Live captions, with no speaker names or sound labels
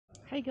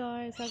Hey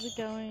guys, how's it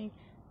going?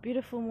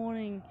 Beautiful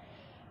morning.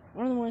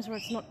 One of the mornings where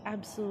it's not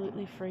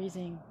absolutely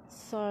freezing.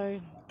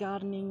 So,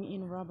 gardening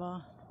in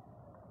rubber.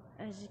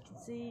 As you can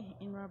see,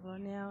 in rubber.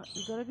 Now,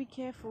 you've got to be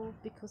careful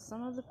because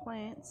some of the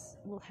plants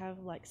will have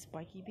like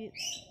spiky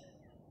bits.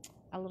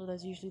 A lot of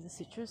those usually the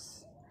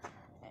citrus.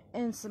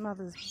 And some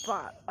others.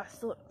 But I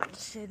thought I'd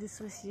share this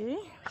with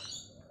you.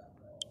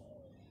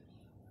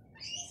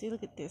 See,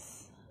 look at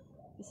this.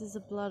 This is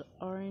a blood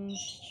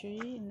orange tree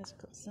and it's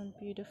got some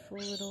beautiful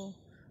little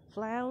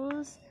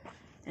flowers.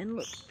 And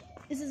look,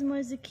 this is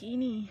my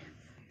zucchini.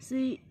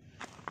 See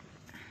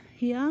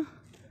here,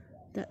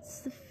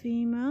 that's the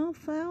female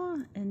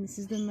flower and this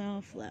is the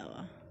male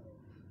flower.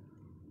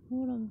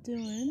 What I'm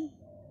doing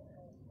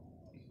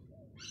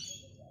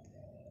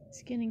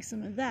is getting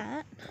some of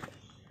that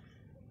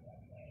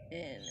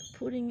and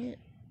putting it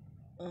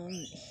on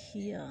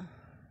here.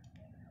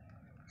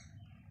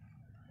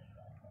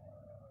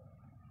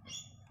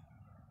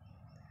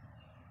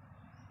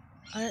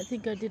 I don't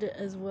think I did it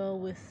as well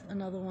with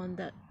another one,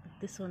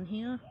 this one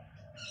here.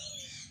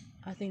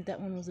 I think that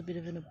one was a bit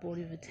of an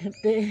abortive attempt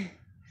there.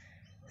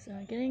 So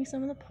I'm getting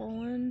some of the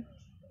pollen,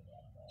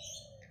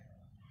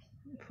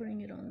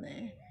 putting it on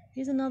there.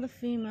 Here's another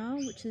female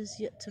which is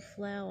yet to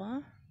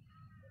flower.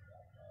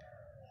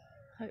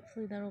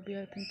 Hopefully that'll be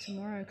open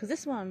tomorrow, because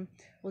this one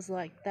was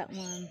like that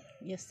one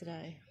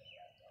yesterday,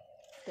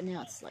 but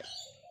now it's like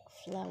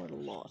flowered a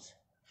lot.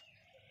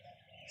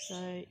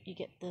 So you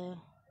get a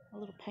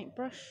little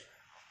paintbrush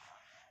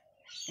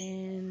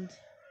and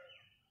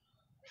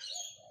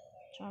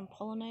try and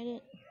pollinate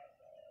it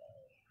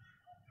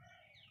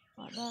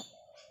like that.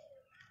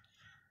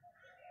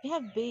 If you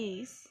have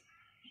bees,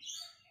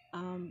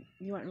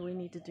 you won't really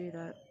need to do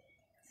that.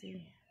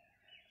 See,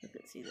 look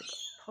at, see, they've got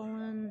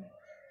pollen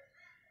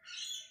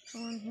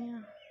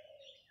here.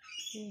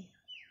 See,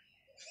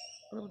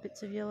 little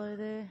bits of yellow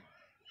there.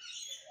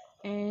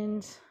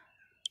 And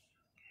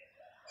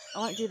I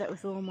won't do that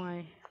with all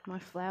my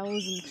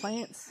flowers and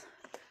plants,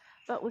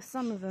 but with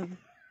some of them.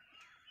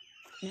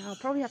 Now I'll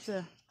probably have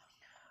to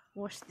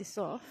wash this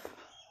off,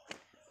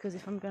 because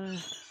if I'm going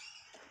to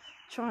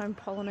try and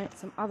pollinate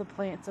some other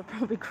plants, I'll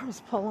probably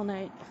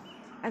cross-pollinate,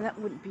 and that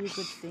wouldn't be a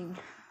good thing.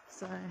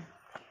 So,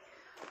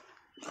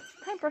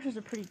 paintbrushes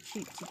are pretty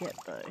cheap to get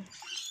though,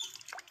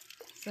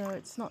 so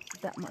it's not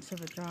that much of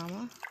a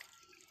drama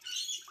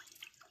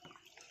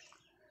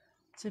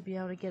to be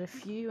able to get a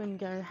few and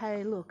go,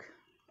 hey look,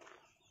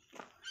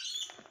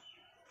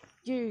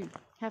 you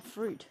have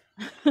fruit.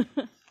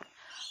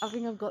 I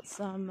think I've got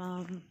some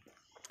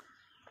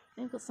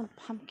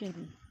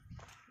pumpkin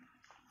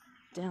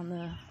down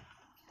the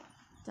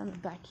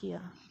back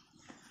here.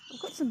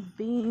 I've got some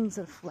beans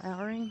that are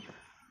flowering,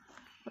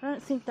 but I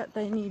don't think that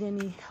they need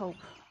any help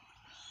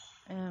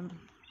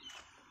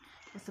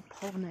with the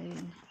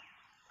pollinating.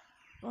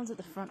 The ones at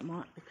the front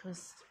might,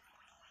 because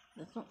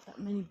there's not that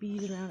many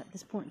bees around at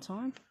this point in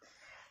time.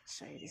 I'll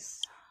show you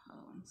this.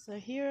 So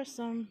here are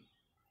some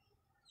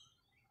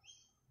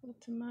little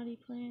tomato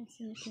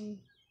plants, and you can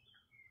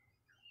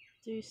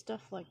do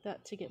stuff like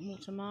that to get more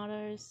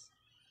tomatoes,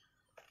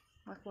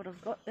 like what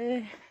I've got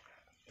there.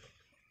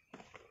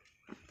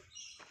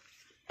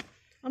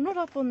 I'm not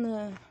up on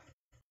the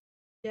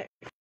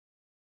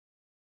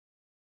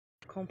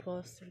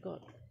compost. I've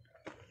got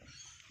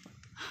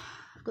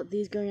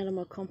these going out of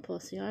my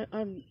compost. Yeah,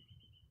 I'm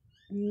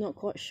not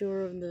quite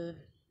sure of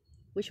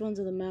which ones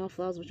are the male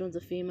flowers, which ones are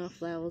female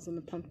flowers on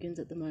the pumpkins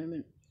at the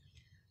moment.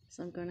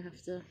 So I'm going to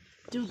have to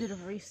do a bit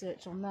of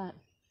research on that.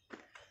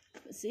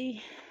 But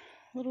see,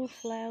 little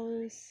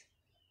flowers.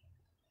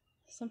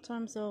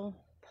 Sometimes they'll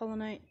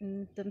pollinate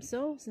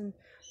themselves, and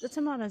the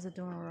tomatoes are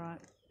doing alright.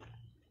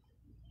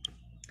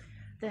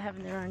 They're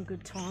having their own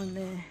good time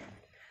there.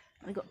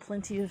 They've got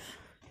plenty of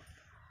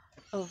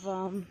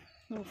little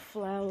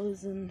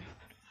flowers and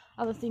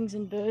other things,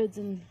 and birds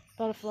and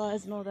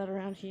butterflies and all that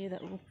around here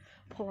that will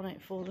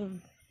pollinate for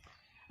them.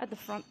 At the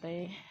front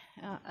there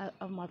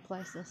of my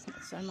place, there's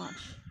not so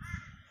much.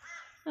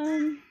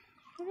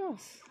 What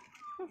else?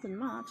 Nothing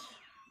much.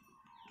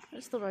 I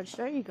just thought I'd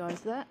show you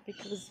guys that,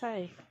 because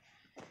hey,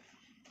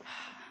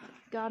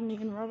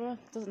 gardening in rubber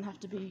doesn't have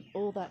to be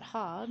all that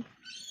hard,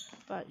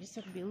 but you just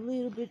have to be a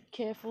little bit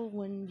careful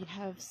when you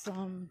have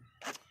some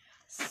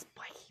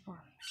spiky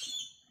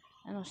ones.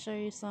 And I'll show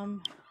you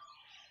some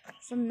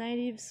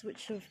natives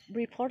which have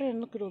repotted,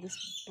 and look at all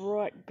this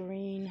bright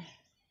green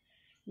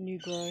new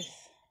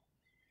growth.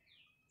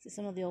 So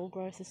some of the old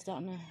growth is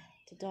starting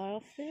to die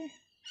off there.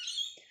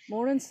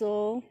 Morning,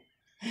 Saul.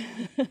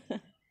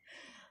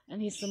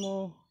 And here's some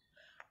more.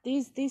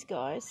 These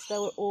guys, they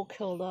were all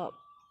curled up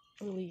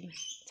really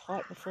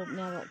tight before.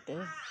 Now like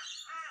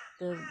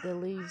the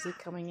leaves are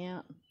coming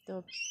out. They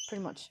were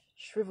pretty much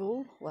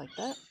shriveled like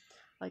that,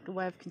 like a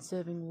way of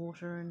conserving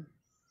water, and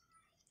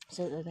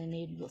so that they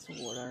need lots of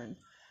water and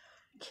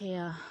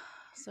care.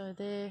 So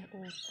they're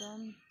all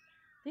done.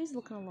 These are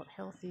looking a lot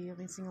healthy. I've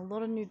been seeing a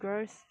lot of new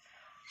growth.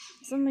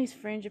 Some of these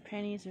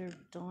frangipanis are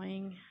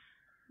dying.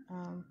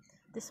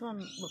 This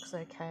one looks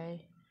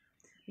okay.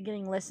 You're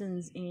getting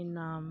lessons in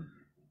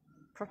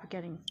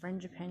propagating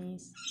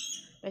frangipanis,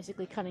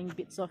 basically cutting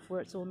bits off where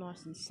it's all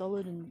nice and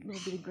solid and a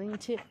little bit of green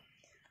tip.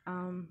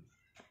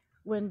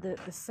 When the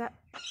sap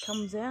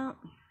comes out,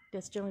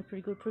 that's generally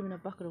pretty good. Put them in a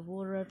bucket of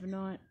water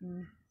overnight,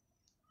 and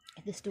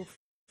they're still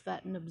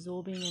fat and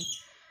absorbing. And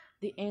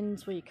the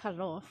ends where you cut it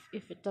off,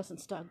 if it doesn't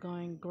start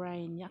going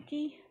grey and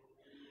yucky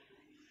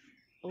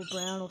or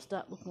brown or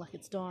start looking like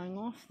it's dying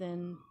off,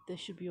 then they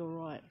should be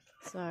alright.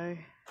 So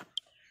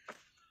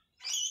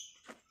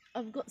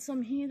I've got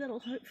some here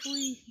that'll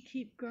hopefully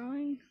keep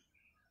growing.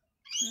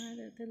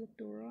 No, they looked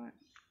alright.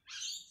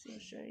 See, I'll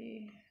show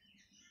you.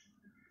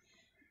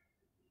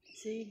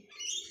 See,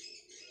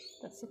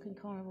 that's looking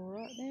kind of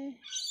alright there.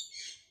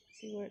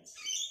 See where it's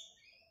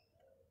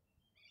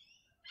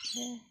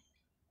there?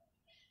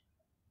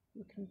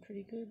 Looking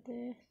pretty good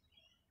there.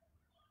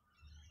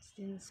 Just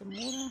in some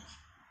water.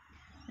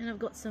 And I've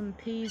got some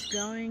peas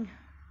growing.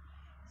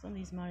 Some of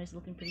these monies are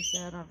looking pretty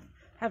sad. I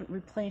haven't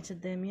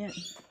replanted them yet.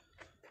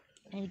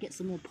 I need to get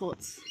some more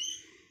pots.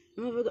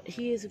 And what I've got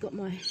here is I've got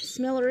my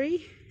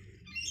smellery.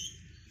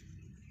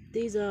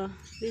 These are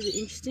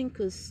interesting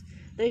because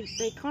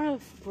they kind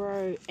of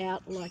grow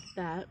out like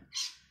that,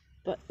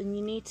 but then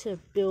you need to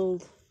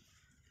build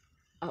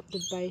up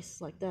the base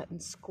like that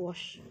and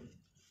squash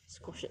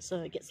it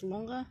so it gets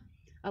longer.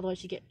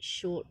 Otherwise you get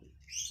short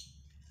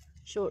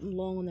and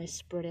long and they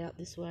spread out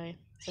this way.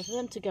 So for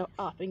them to go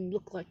up and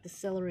look like the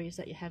celeries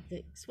that you have,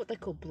 it's what they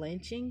call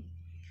blanching.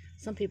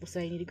 Some people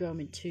say you need to grow them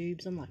in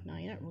tubes. I'm like, no,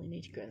 you don't really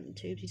need to grow them in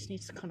tubes. You just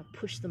need to kind of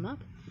push them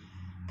up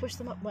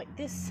like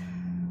this.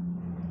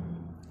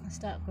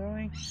 Start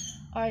growing.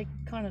 I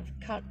kind of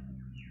cut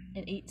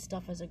and eat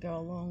stuff as I go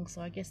along, so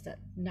I guess that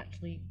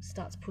naturally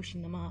starts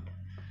pushing them up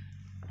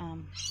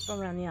from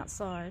around the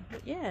outside.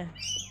 But yeah,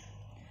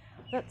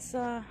 that's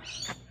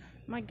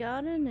my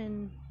garden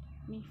and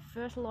me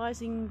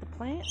fertilizing the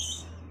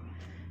plants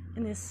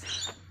in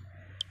this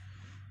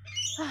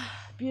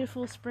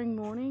beautiful spring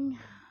morning.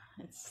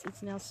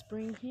 It's now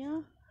spring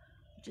here,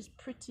 which is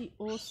pretty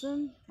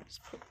awesome. Let's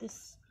put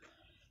this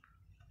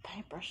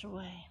paintbrush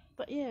away.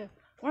 But yeah,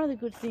 one of the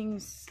good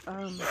things,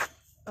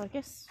 I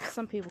guess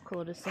some people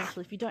call it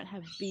essential, if you don't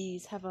have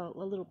bees, have a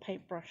little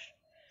paintbrush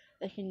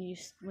they can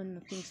use when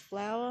the things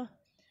flower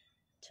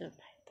to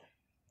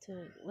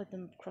let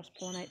them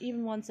cross-pollinate.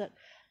 Even ones that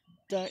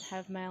don't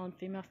have male and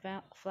female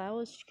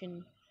flowers, you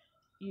can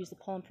use the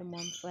pollen from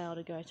one flower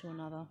to go to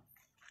another.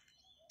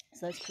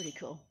 So that's pretty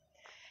cool.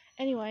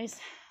 Anyways,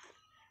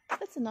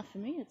 that's enough for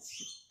me.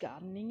 It's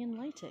gardening in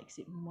latex.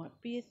 It might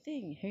be a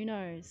thing. Who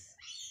knows?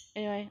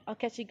 Anyway, I'll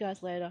catch you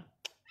guys later.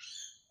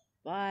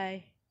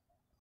 Bye.